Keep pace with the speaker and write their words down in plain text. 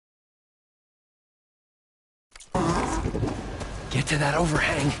Get to that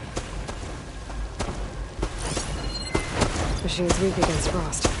overhang. Machine's weak against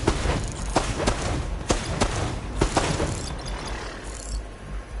frost.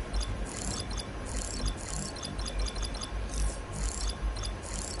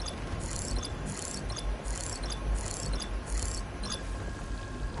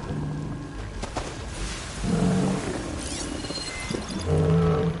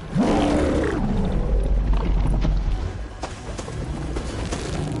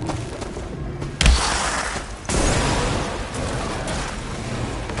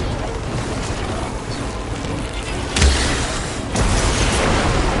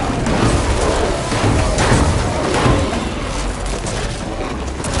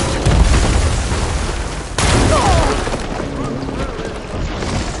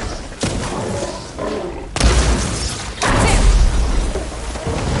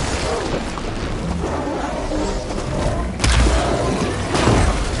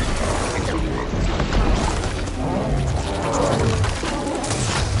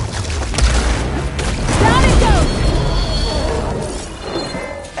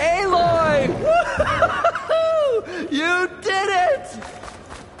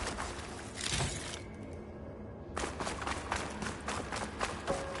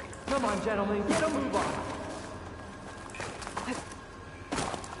 Come on, gentlemen, get a move on.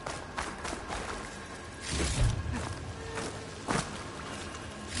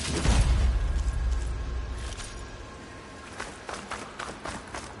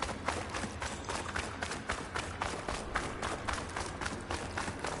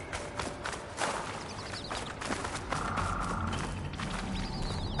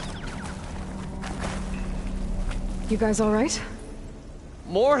 You guys all right?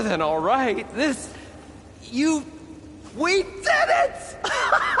 More than all right. We did it!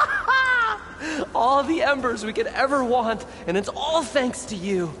 All the embers we could ever want, and it's all thanks to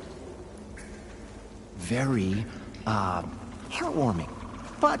you. Very, heartwarming.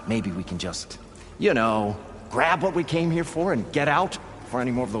 But maybe we can just, grab what we came here for and get out before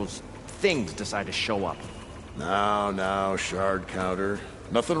any more of those things decide to show up. Now, Shard Counter.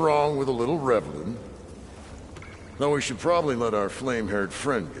 Nothing wrong with a little reveling. Though we should probably let our flame-haired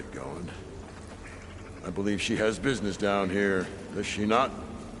friend get going. I believe she has business down here, does she not?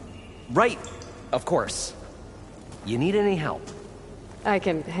 Right, of course. You need any help? I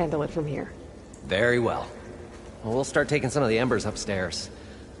can handle it from here. Very well. Well, we'll start taking some of the embers upstairs.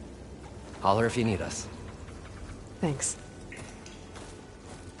 Holler if you need us. Thanks.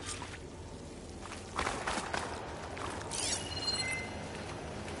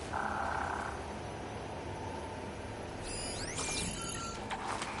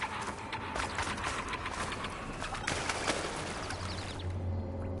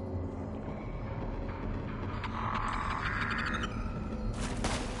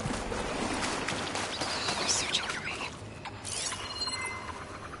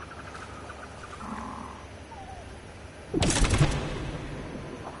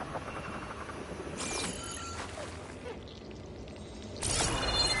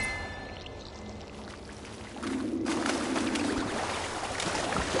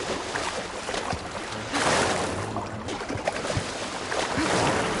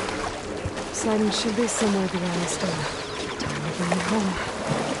 Poseidon should be somewhere beyond the stone. Time to bring it home.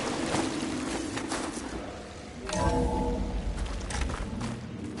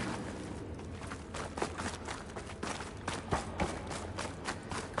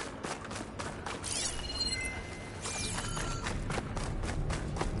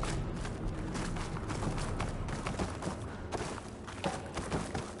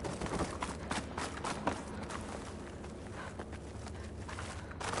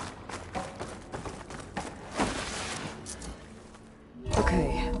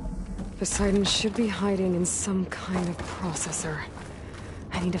 Okay. Poseidon should be hiding in some kind of processor.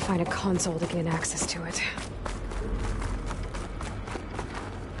 I need to find a console to gain access to it.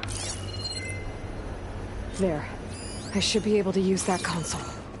 There. I should be able to use that console.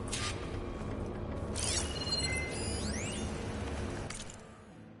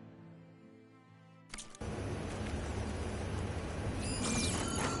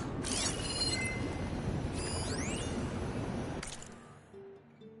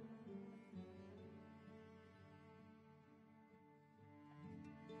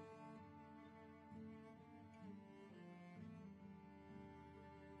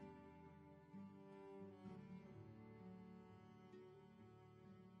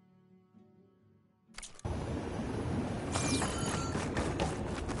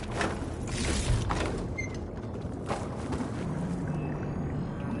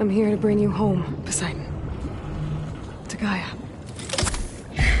 I'm here to bring you home, Poseidon. To Gaia.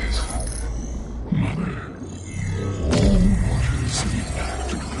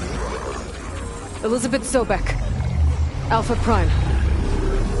 Elizabeth Sobek. Alpha Prime.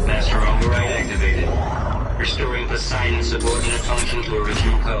 Master override activated. Restoring Poseidon's subordinate function to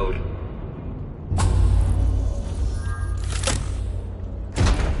original code.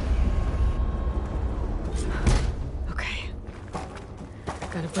 Okay.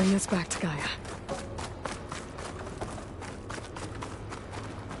 Gotta bring this back to Gaia.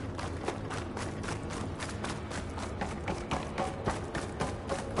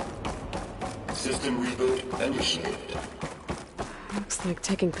 System reboot initiated. Looks like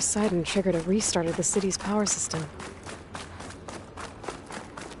taking Poseidon triggered a restart of the city's power system.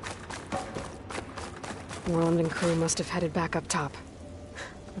 Roland and crew must have headed back up top.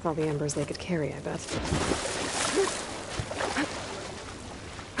 With all the embers they could carry, I bet.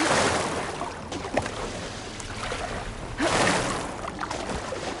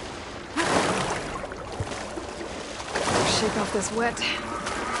 Shake off this wet.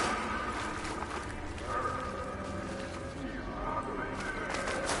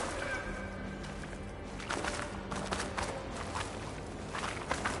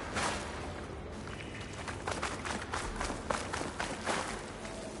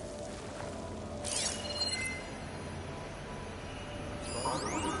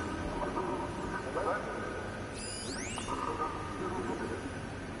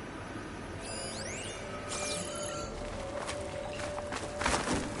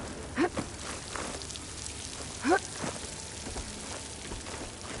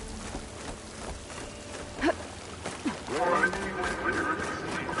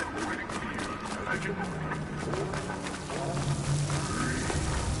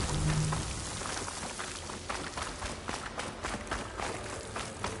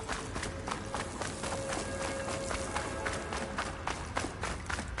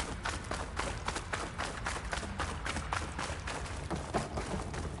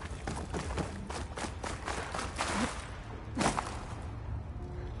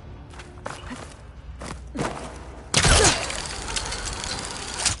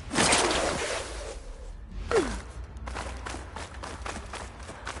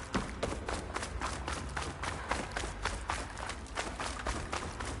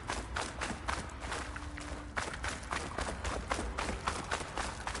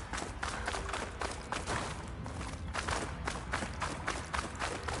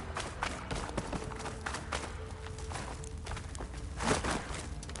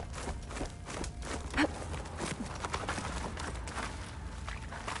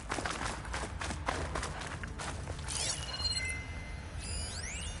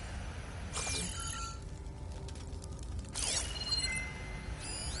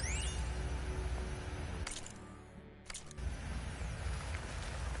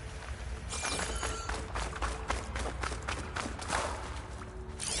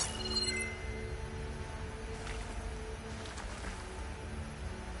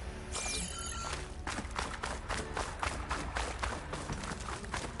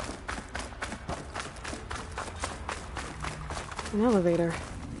 An elevator.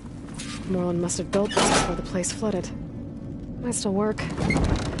 Moreland must have built this before the place flooded. Might still work.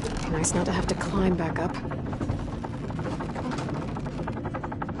 Nice not to have to climb back up.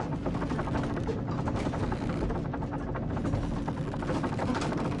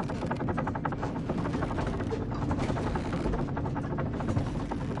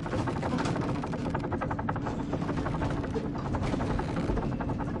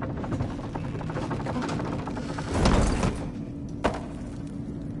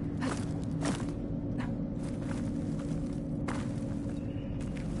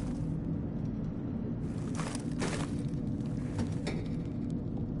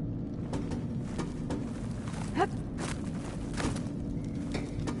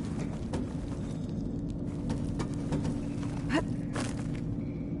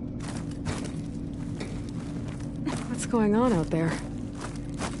 What's going on out there?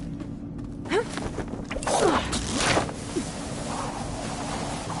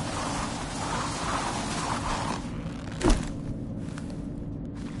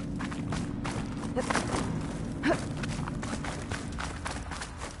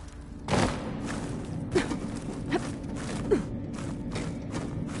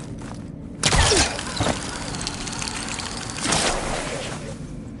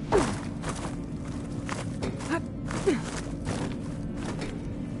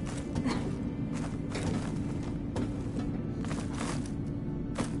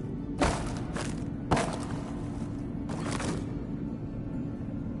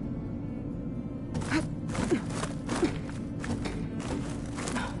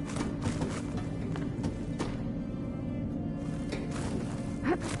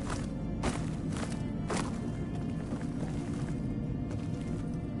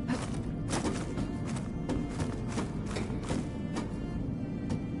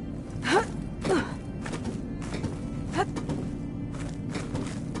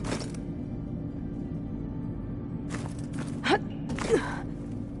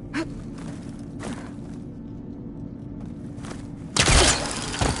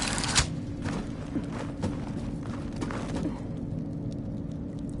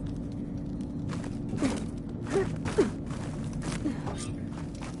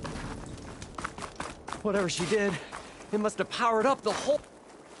 Whatever she did, it must have powered up the whole...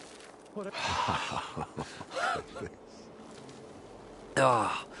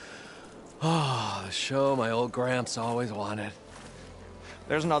 Oh, the show my old Gramps always wanted.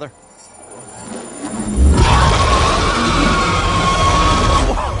 There's another.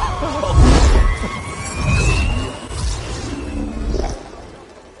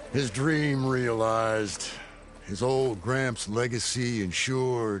 His dream realized, his old Gramps' legacy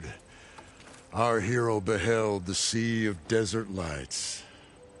ensured. Our hero beheld the sea of desert lights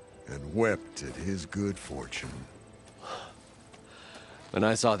and wept at his good fortune. When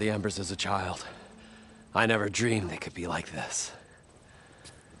I saw the Embers as a child, I never dreamed they could be like this.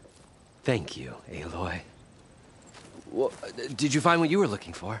 Thank you, Aloy. Well, did you find what you were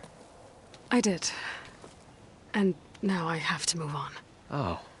looking for? I did. And now I have to move on.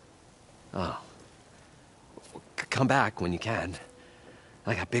 Oh. Come back when you can.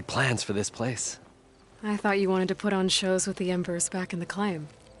 I got big plans for this place. I thought you wanted to put on shows with the Embers back in the claim.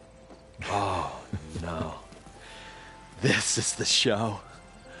 Oh, no. This is the show.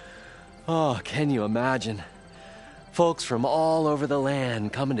 Oh, can you imagine? Folks from all over the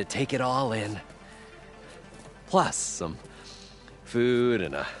land coming to take it all in. Plus some food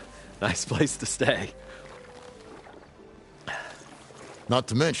and a nice place to stay. Not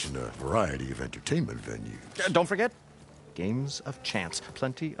to mention a variety of entertainment venues. Don't forget, games of chance.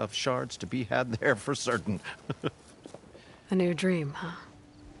 Plenty of shards to be had there for certain. A new dream, huh?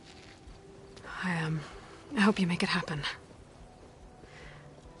 I hope you make it happen.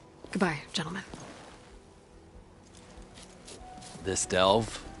 Goodbye, gentlemen. This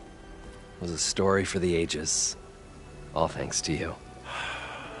delve was a story for the ages. All thanks to you.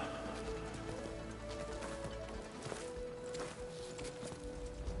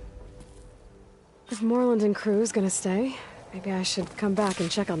 If Moreland and crew's gonna stay, maybe I should come back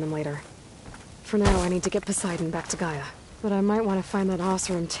and check on them later. For now, I need to get Poseidon back to Gaia. But I might want to find that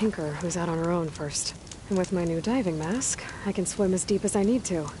Oseram Tinker who's out on her own first. And with my new diving mask, I can swim as deep as I need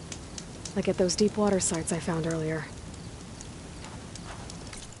to. Like at those deep water sites I found earlier.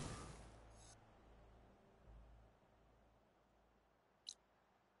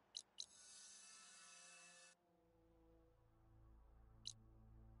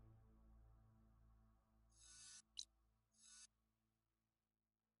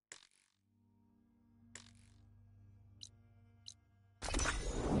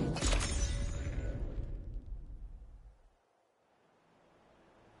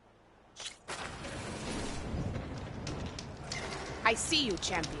 I see you,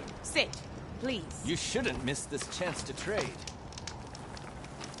 champion. Sit, please. You shouldn't miss this chance to trade.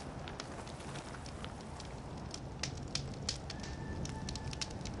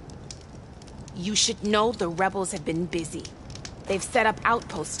 You should know the rebels have been busy. They've set up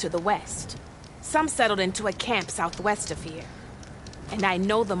outposts to the west. Some settled into a camp southwest of here. And I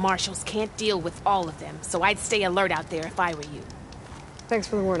know the marshals can't deal with all of them, so I'd stay alert out there if I were you. Thanks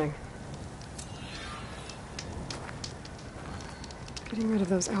for the warning. Getting rid of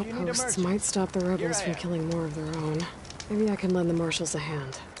those outposts might stop the rebels from killing more of their own. Maybe I can lend the marshals a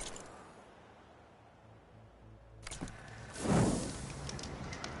hand.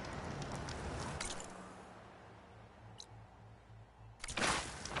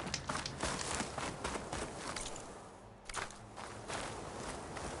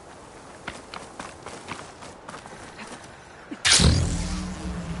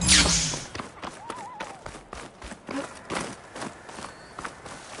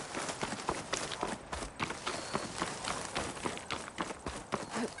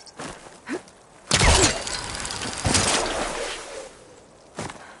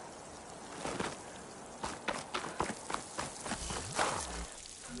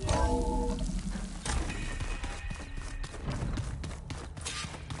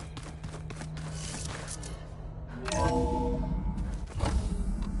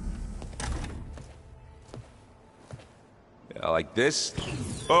 Like this?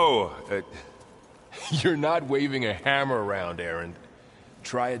 Oh, You're not waving a hammer around, Erend.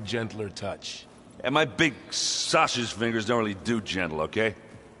 Try a gentler touch. and my big sausage fingers don't really do gentle, okay?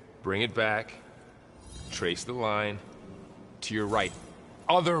 Bring it back. Trace the line. To your right.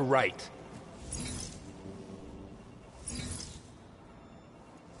 Other right.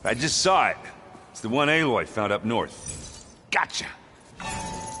 I just saw it. It's the one Aloy found up north. Gotcha!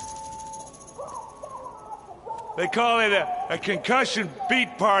 They call it a concussion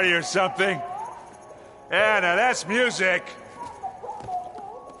beat party or something. Yeah, now that's music.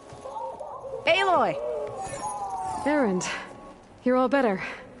 Aloy! Erend, you're all better.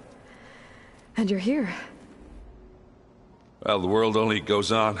 And you're here. Well, the world only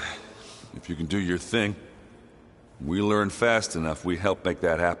goes on if you can do your thing. We learn fast enough, we help make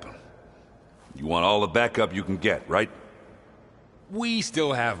that happen. You want all the backup you can get, right? We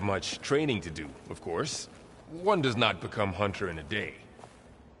still have much training to do, of course. One does not become hunter in a day.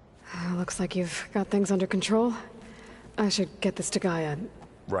 Looks like you've got things under control. I should get this to Gaia.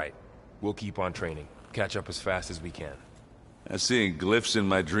 Right. We'll keep on training. Catch up as fast as we can. I'm seeing glyphs in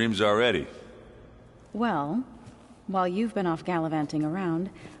my dreams already. Well, while you've been off gallivanting around,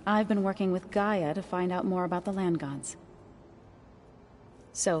 I've been working with Gaia to find out more about the land gods.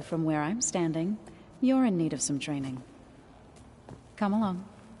 So from where I'm standing, you're in need of some training. Come along.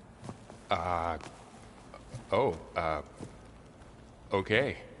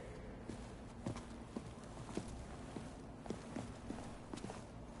 Okay.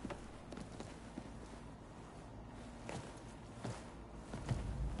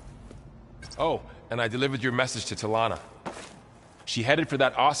 Oh, and I delivered your message to Talana. She headed for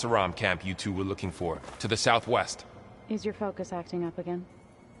that Oseram camp you two were looking for, to the southwest. Is your focus acting up again?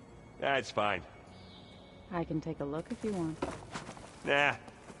 It's fine. I can take a look if you want. Nah.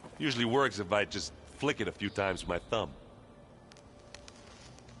 Usually works if I just flick it a few times with my thumb.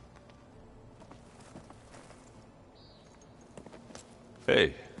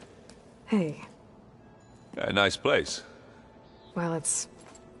 Hey. Hey. A nice place. Well, it's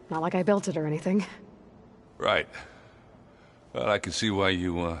not like I built it or anything. Right. Well, I can see why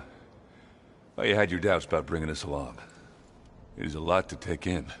you had your doubts about bringing us along. It is a lot to take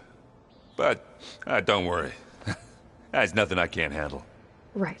in. But, don't worry. That's nothing I can't handle.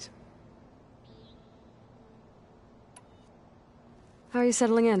 Right. How are you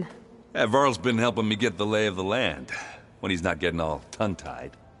settling in? Varl's been helping me get the lay of the land, when he's not getting all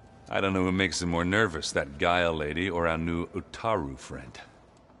tongue-tied. I don't know who makes him more nervous, that Gaia lady or our new Utaru friend.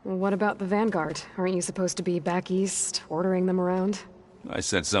 What about the Vanguard? Aren't you supposed to be back east, ordering them around? I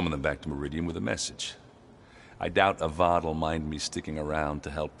sent some of them back to Meridian with a message. I doubt Avad will mind me sticking around to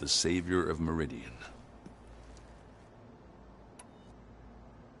help the savior of Meridian.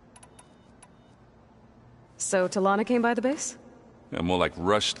 So Talana came by the base? Yeah, more like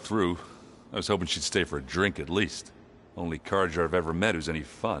rushed through. I was hoping she'd stay for a drink at least. Only Carja I've ever met who's any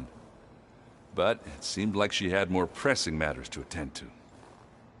fun. But it seemed like she had more pressing matters to attend to.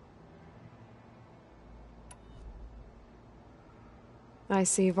 I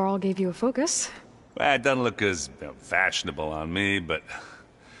see Varl gave you a focus. Well, it doesn't look as fashionable on me, but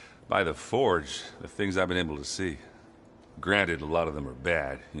by the Forge, the things I've been able to see. Granted, a lot of them are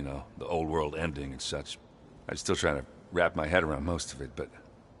bad, you know, the old world ending and such. I'm still trying to wrap my head around most of it, but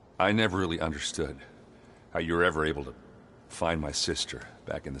I never really understood how you were ever able to find my sister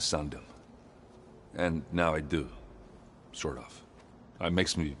back in the Sundom. And now I do. Sort of. It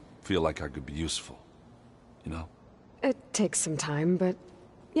makes me feel like I could be useful. You know? It takes some time, but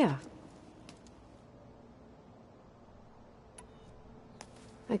yeah.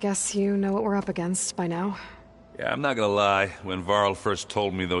 I guess you know what we're up against by now. Yeah, I'm not gonna lie. When Varl first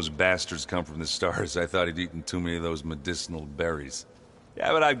told me those bastards come from the stars, I thought he'd eaten too many of those medicinal berries.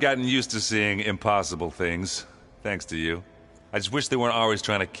 Yeah, but I've gotten used to seeing impossible things, thanks to you. I just wish they weren't always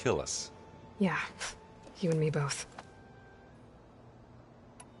trying to kill us. Yeah, you and me both.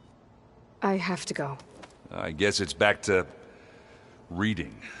 I have to go. I guess it's back to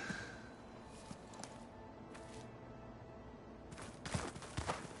reading.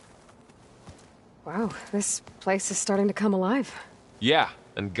 Wow, this place is starting to come alive. Yeah,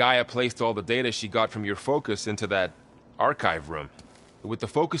 and Gaia placed all the data she got from your focus into that archive room. With the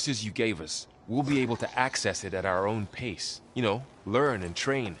focuses you gave us, we'll be able to access it at our own pace. You know, learn and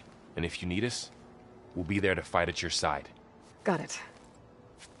train. And if you need us, we'll be there to fight at your side. Got it.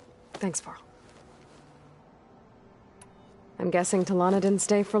 Thanks, Varl. I'm guessing Talana didn't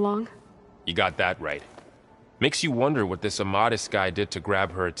stay for long? You got that right. Makes you wonder what this Amadis guy did to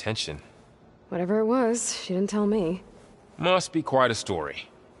grab her attention. Whatever it was, she didn't tell me. Must be quite a story.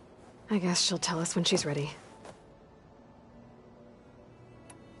 I guess she'll tell us when she's ready.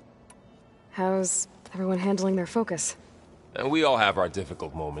 How's everyone handling their focus? And we all have our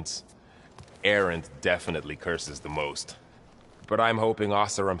difficult moments. Erend definitely curses the most. But I'm hoping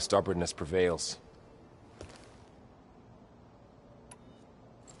Oseram's stubbornness prevails.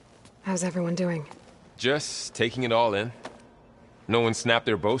 How's everyone doing? Just taking it all in. No one snapped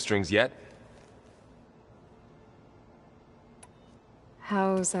their bowstrings yet.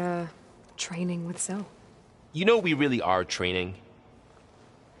 How's, training with Zoe? You know we really are training.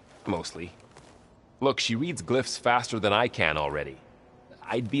 Mostly. Look, she reads glyphs faster than I can already.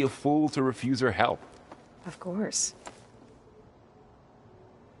 I'd be a fool to refuse her help. Of course.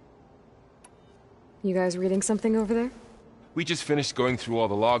 You guys reading something over there? We just finished going through all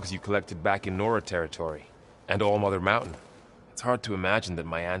the logs you collected back in Nora territory, and All Mother Mountain. It's hard to imagine that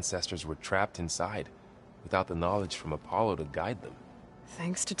my ancestors were trapped inside, without the knowledge from Apollo to guide them.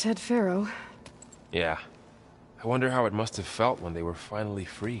 Thanks to Ted Faro. Yeah. I wonder how it must have felt when they were finally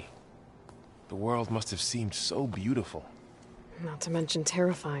free. The world must have seemed so beautiful. Not to mention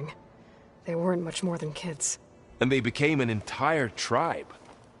terrifying. They weren't much more than kids. And they became an entire tribe.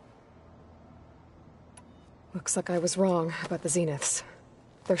 Looks like I was wrong about the Zeniths.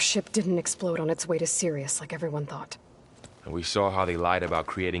 Their ship didn't explode on its way to Sirius like everyone thought. And we saw how they lied about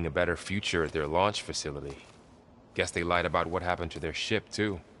creating a better future at their launch facility. Guess they lied about what happened to their ship,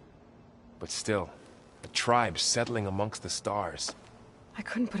 too. But still, a tribe settling amongst the stars. I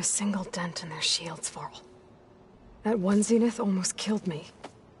couldn't put a single dent in their shields, Varl. That one Zenith almost killed me.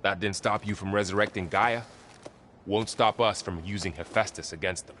 That didn't stop you from resurrecting Gaia. Won't stop us from using Hephaestus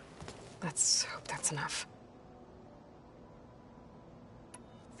against them. Let's hope that's enough.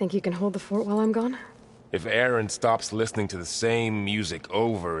 Think you can hold the fort while I'm gone? If Aaron stops listening to the same music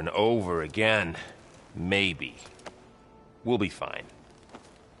over and over again, maybe. We'll be fine.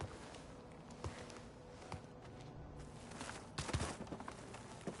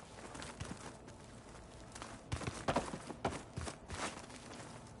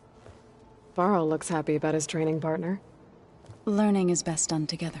 Varl looks happy about his training partner. Learning is best done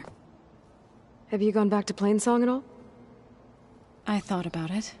together. Have you gone back to Plainsong at all? I thought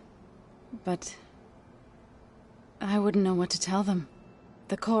about it, but I wouldn't know what to tell them.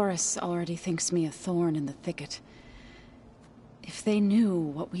 The chorus already thinks me a thorn in the thicket. If they knew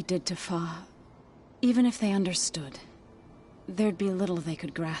what we did to Fa, even if they understood, there'd be little they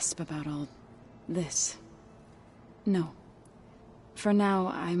could grasp about all this. No. For now,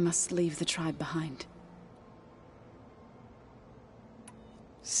 I must leave the tribe behind.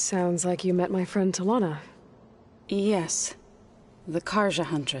 Sounds like you met my friend Talana. Yes. The Karja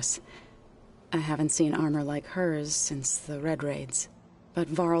Huntress. I haven't seen armor like hers since the Red Raids. But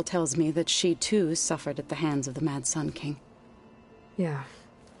Varl tells me that she too suffered at the hands of the Mad Sun King. Yeah.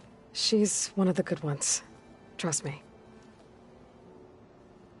 She's one of the good ones. Trust me.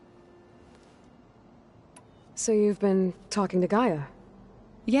 So you've been talking to Gaia?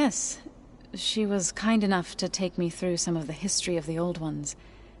 Yes. She was kind enough to take me through some of the history of the Old Ones,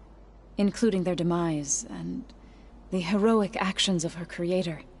 including their demise and the heroic actions of her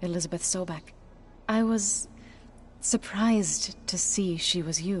creator, Elizabeth Sobek. I was surprised to see she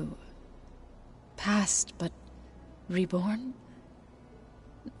was you. Past, but reborn?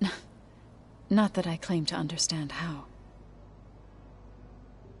 Not that I claim to understand how.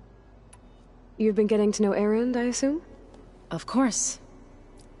 You've been getting to know Erend, I assume? Of course.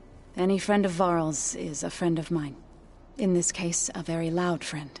 Any friend of Varl's is a friend of mine. In this case, a very loud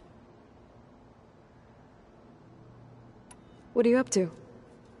friend. What are you up to?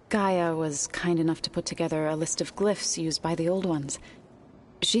 Gaia was kind enough to put together a list of glyphs used by the Old Ones.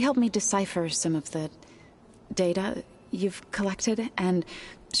 She helped me decipher some of the data you've collected, and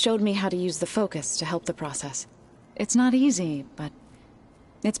showed me how to use the focus to help the process. It's not easy, but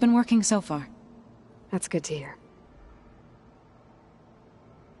it's been working so far. That's good to hear.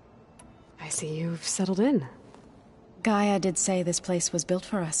 I see you've settled in. Gaia did say this place was built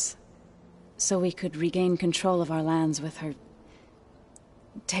for us, so we could regain control of our lands with her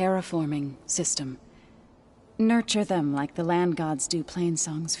terraforming system. Nurture them like the land gods do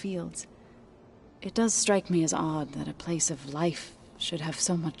Plainsong's fields. It does strike me as odd that a place of life should have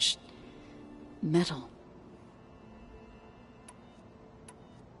so much metal.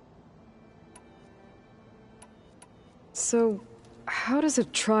 So, how does a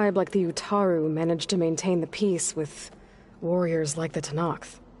tribe like the Utaru manage to maintain the peace with warriors like the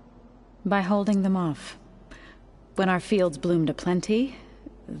Tenakth? By holding them off. When our fields bloomed aplenty,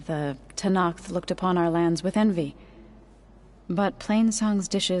 the Tenakth looked upon our lands with envy. But Plainsong's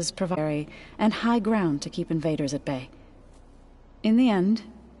dishes provide and high ground to keep invaders at bay. In the end,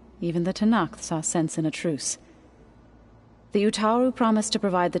 even the Tenakth saw sense in a truce. The Utaru promised to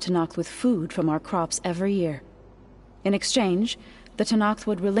provide the Tenakth with food from our crops every year. In exchange, the Tenakth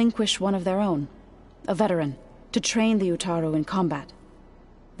would relinquish one of their own, a veteran, to train the Utaru in combat.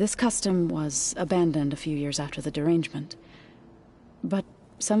 This custom was abandoned a few years after the derangement. But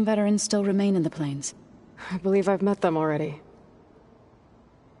some veterans still remain in the plains. I believe I've met them already.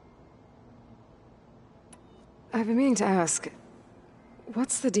 I've been meaning to ask,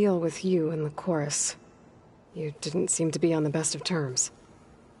 what's the deal with you and the chorus? You didn't seem to be on the best of terms.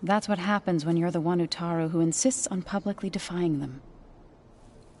 That's what happens when you're the one Utaru who insists on publicly defying them.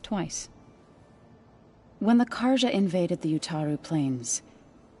 Twice. When the Karja invaded the Utaru plains,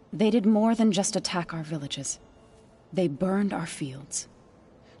 they did more than just attack our villages. They burned our fields,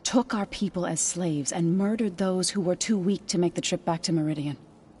 took our people as slaves, and murdered those who were too weak to make the trip back to Meridian.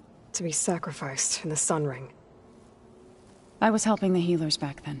 To be sacrificed in the Sun Ring. I was helping the healers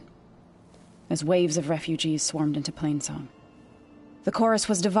back then, as waves of refugees swarmed into Plainsong. The chorus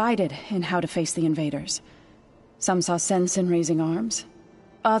was divided in how to face the invaders. Some saw sense in raising arms.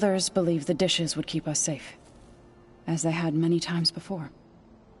 Others believed the dishes would keep us safe, as they had many times before.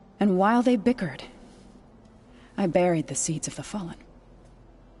 And while they bickered, I buried the seeds of the Fallen.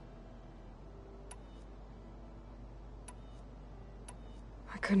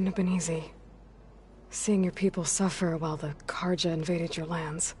 It couldn't have been easy. Seeing your people suffer while the Carja invaded your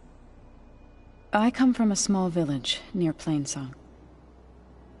lands. I come from a small village near Plainsong.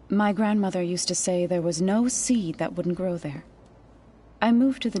 My grandmother used to say there was no seed that wouldn't grow there. I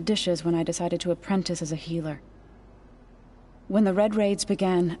moved to the dishes when I decided to apprentice as a healer. When the Red Raids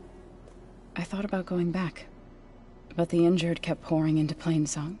began, I thought about going back. But the injured kept pouring into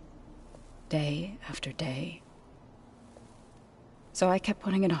Plainsong, day after day. So I kept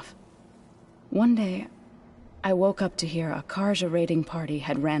putting it off. One day, I woke up to hear a Carja raiding party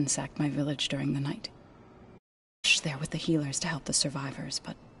had ransacked my village during the night. I was there with the healers to help the survivors,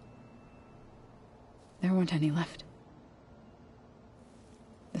 but there weren't any left.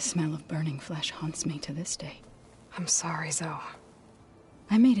 The smell of burning flesh haunts me to this day. I'm sorry, Zoe.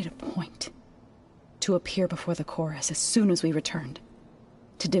 I made it a point to appear before the chorus as soon as we returned,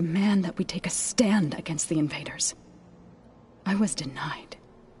 to demand that we take a stand against the invaders. I was denied.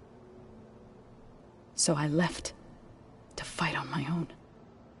 So I left to fight on my own.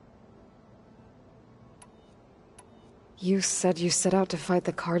 You said you set out to fight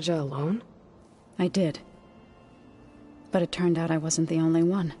the Carja alone? I did. But it turned out I wasn't the only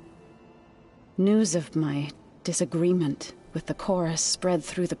one. News of my disagreement with the chorus spread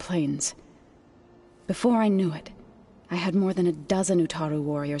through the plains. Before I knew it, I had more than a dozen Utaru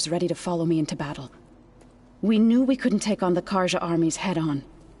warriors ready to follow me into battle. We knew we couldn't take on the Carja armies head-on,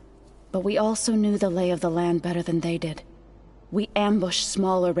 but we also knew the lay of the land better than they did. We ambushed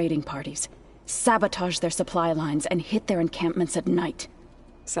smaller raiding parties, sabotaged their supply lines, and hit their encampments at night.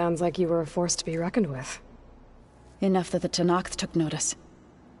 Sounds like you were a force to be reckoned with. Enough that the Tenakth took notice.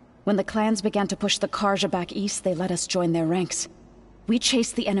 When the clans began to push the Carja back east, they let us join their ranks. We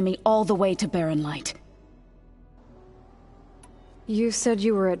chased the enemy all the way to Barren Light. You said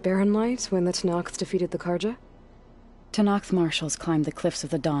you were at Barren Light when the Tenakth defeated the Carja? Tenakth marshals climbed the cliffs of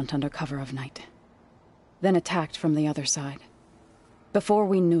the Daunt under cover of night, then attacked from the other side. Before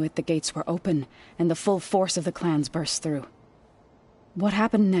we knew it, the gates were open, and the full force of the clans burst through. What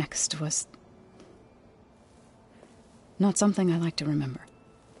happened next was not something I like to remember.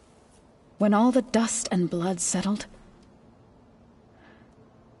 When all the dust and blood settled,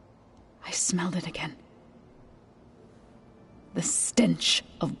 I smelled it again. The stench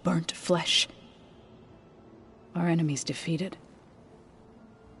of burnt flesh. Our enemies defeated.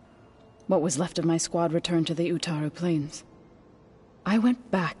 What was left of my squad returned to the Utaru Plains. I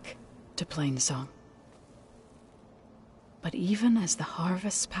went back to Plainsong. But even as the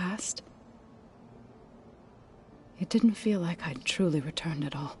harvest passed, it didn't feel like I'd truly returned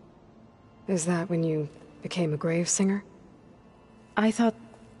at all. Is that when you became a grave singer? I thought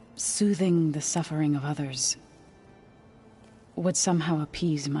soothing the suffering of others would somehow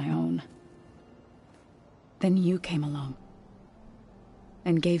appease my own. Then you came along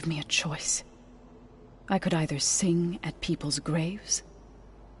and gave me a choice. I could either sing at people's graves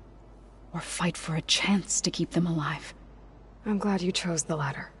or fight for a chance to keep them alive. I'm glad you chose the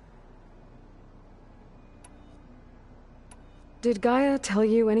latter. Did Gaia tell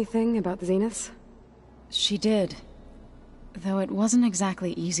you anything about the Zeniths? She did, though it wasn't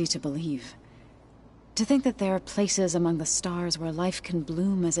exactly easy to believe. To think that there are places among the stars where life can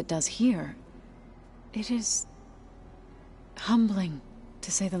bloom as it does here, it is humbling,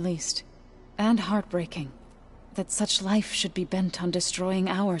 to say the least, and heartbreaking, that such life should be bent on destroying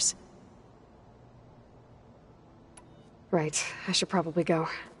ours. Right, I should probably go.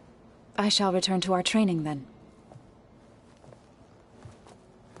 I shall return to our training then.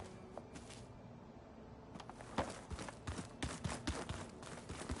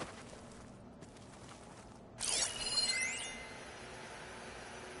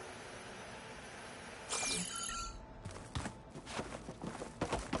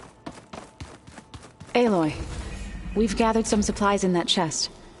 Aloy, we've gathered some supplies in that chest.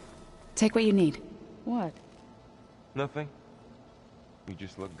 Take what you need. What? Nothing. You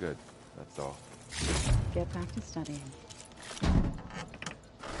just look good, that's all. Get back to studying.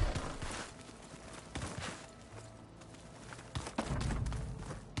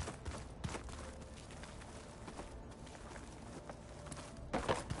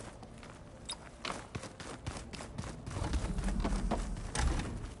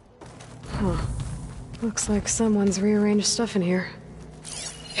 Huh. Looks like someone's rearranged stuff in here.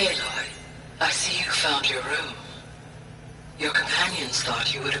 Aloy, I see you found your room. Your companions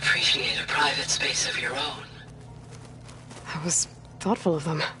thought you would appreciate a private space of your own. That was thoughtful of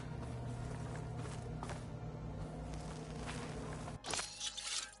them.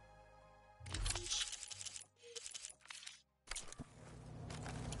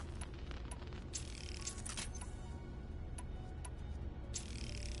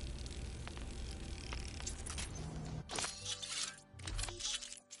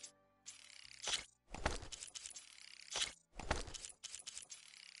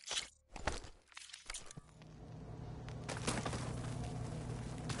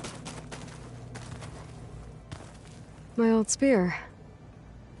 My old spear.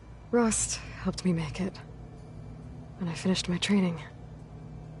 Rust helped me make it. When I finished my training.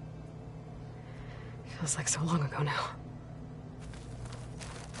 Feels like so long ago now.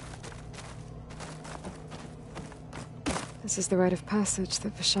 This is the rite of passage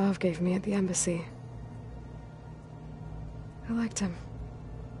that Vishav gave me at the embassy. I liked him.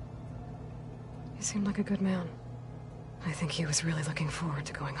 He seemed like a good man. I think he was really looking forward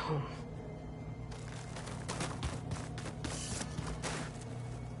to going home.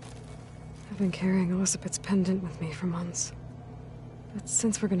 I've been carrying Elizabeth's pendant with me for months. But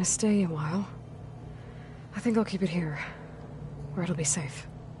since we're gonna stay a while, I think I'll keep it here, where it'll be safe.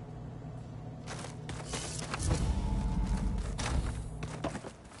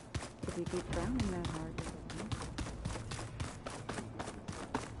 If you keep frowning that hard,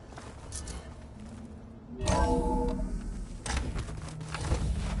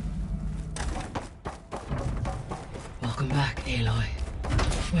 Welcome back, Aloy.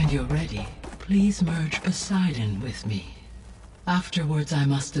 When you're ready, please merge Poseidon with me. Afterwards, I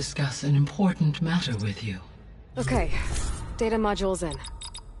must discuss an important matter with you. Okay, data module's in.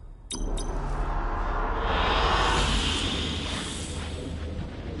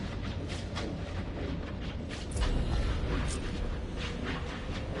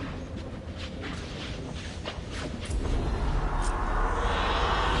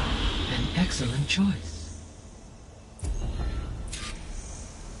 An excellent choice.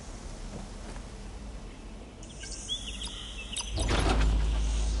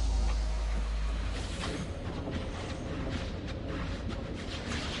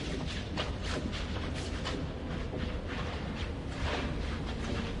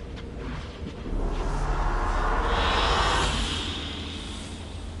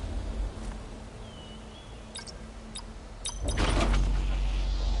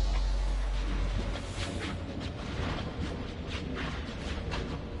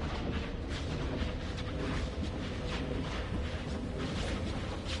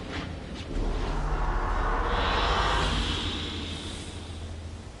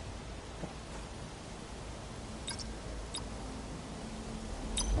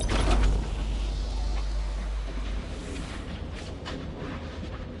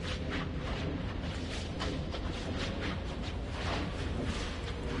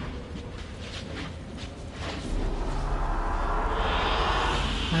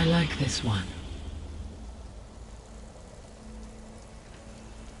 I like this one.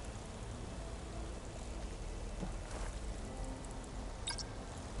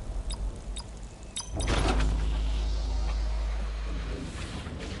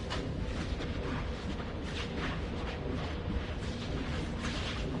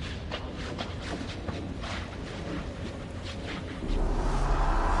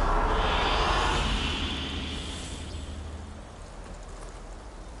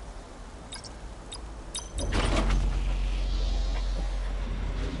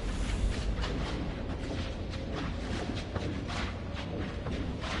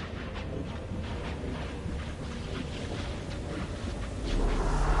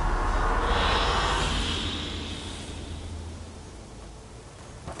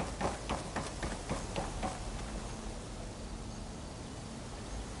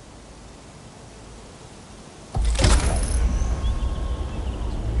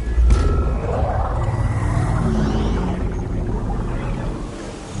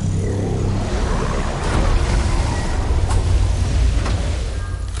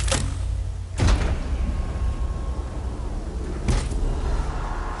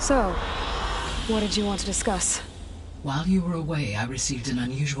 So, what did you want to discuss? While you were away, I received an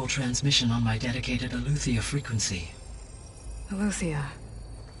unusual transmission on my dedicated Eleuthia frequency. Eleuthia.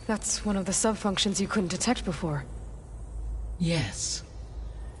 That's one of the sub-functions you couldn't detect before. Yes.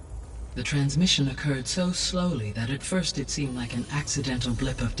 The transmission occurred so slowly that at first it seemed like an accidental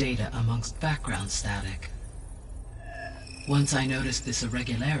blip of data amongst background static. Once I noticed this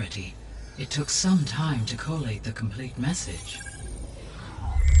irregularity, It took some time to collate the complete message.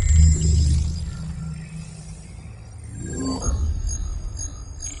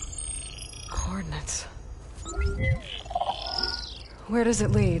 Coordinates. Where does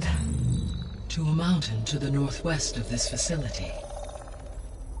it lead? To a mountain to the northwest of this facility.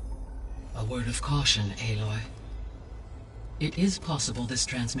 A word of caution, Aloy. It is possible this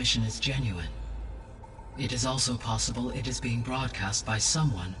transmission is genuine. It is also possible it is being broadcast by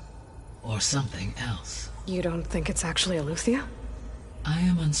someone or something else. You don't think it's actually Eleuthia? I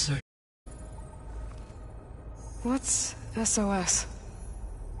am uncertain. What's SOS?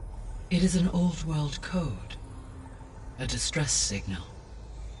 It is an old world code. A distress signal.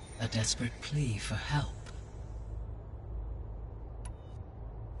 A desperate plea for help.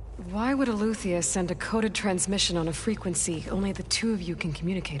 Why would Eleuthia send a coded transmission on a frequency only the two of you can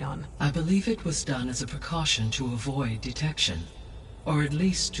communicate on? I believe it was done as a precaution to avoid detection, or at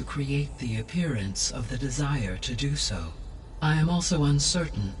least to create the appearance of the desire to do so. I am also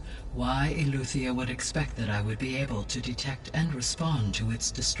uncertain why Eleuthia would expect that I would be able to detect and respond to its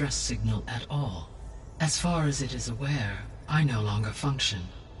distress signal at all. As far as it is aware, I no longer function.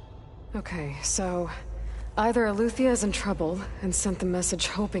 Okay, so either Eleuthia is in trouble and sent the message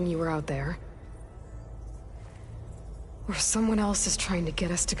hoping you were out there, or someone else is trying to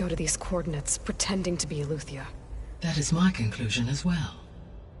get us to go to these coordinates, pretending to be Eleuthia. That is my conclusion as well.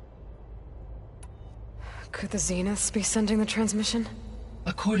 Could the Zeniths be sending the transmission?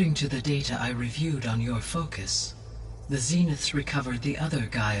 According to the data I reviewed on your focus, the Zeniths recovered the other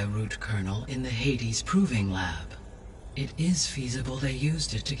Gaia root kernel in the Hades Proving Lab. It is feasible they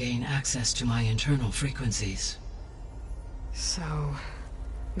used it to gain access to my internal frequencies. So,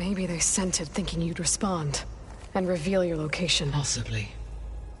 maybe they sent it thinking you'd respond, and reveal your location. Possibly.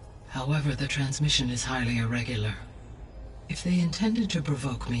 However, the transmission is highly irregular. If they intended to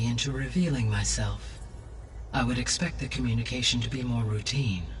provoke me into revealing myself, I would expect the communication to be more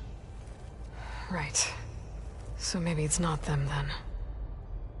routine. Right. So maybe it's not them, then.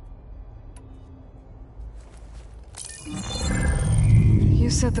 You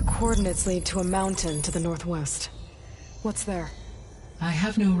said the coordinates lead to a mountain to the northwest. What's there? I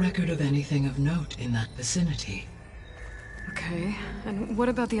have no record of anything of note in that vicinity. Okay, and what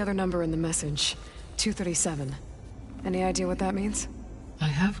about the other number in the message? 237. Any idea what that means? I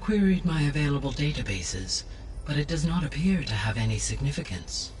have queried my available databases, but it does not appear to have any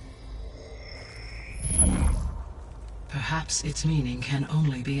significance. Perhaps its meaning can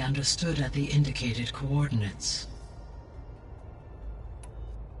only be understood at the indicated coordinates.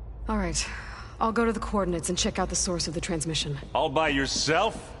 All right. I'll go to the coordinates and check out the source of the transmission. All by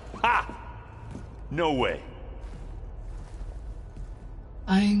yourself? Ha! No way.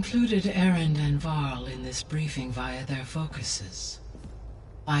 I included Erend and Varl in this briefing via their focuses.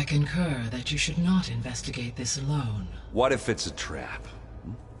 I concur that you should not investigate this alone. What if it's a trap?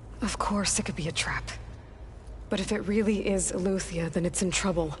 Of course it could be a trap. But if it really is Eleuthia, then it's in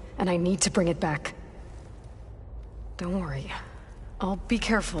trouble, and I need to bring it back. Don't worry. I'll be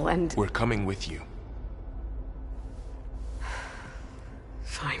careful and... We're coming with you.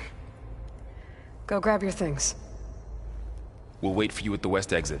 Fine. Go grab your things. We'll wait for you at the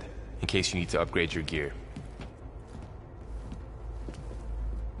west exit, in case you need to upgrade your gear.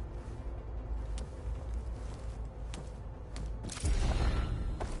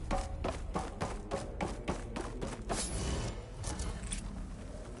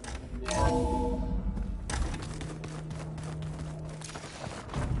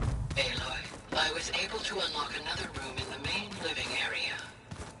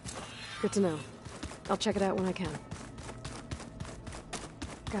 Good to know. I'll check it out when I can.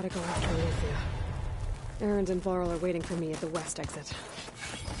 Gotta go after Eleuthia. Erend and Varl are waiting for me at the west exit.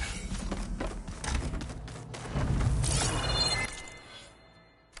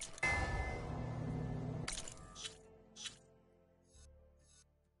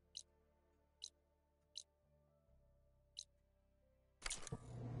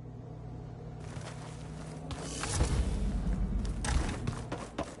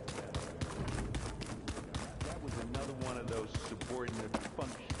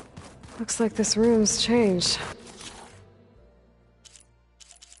 Looks like this room's changed.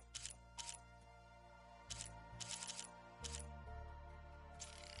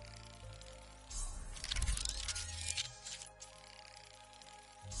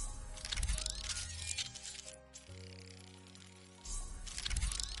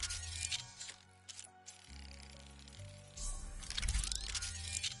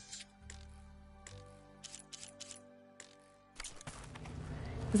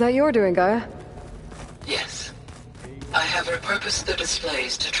 Is that your doing, Gaia? Yes. I have repurposed the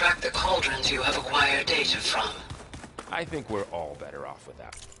displays to track the cauldrons you have acquired data from. I think we're all better off with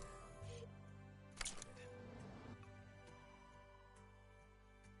that.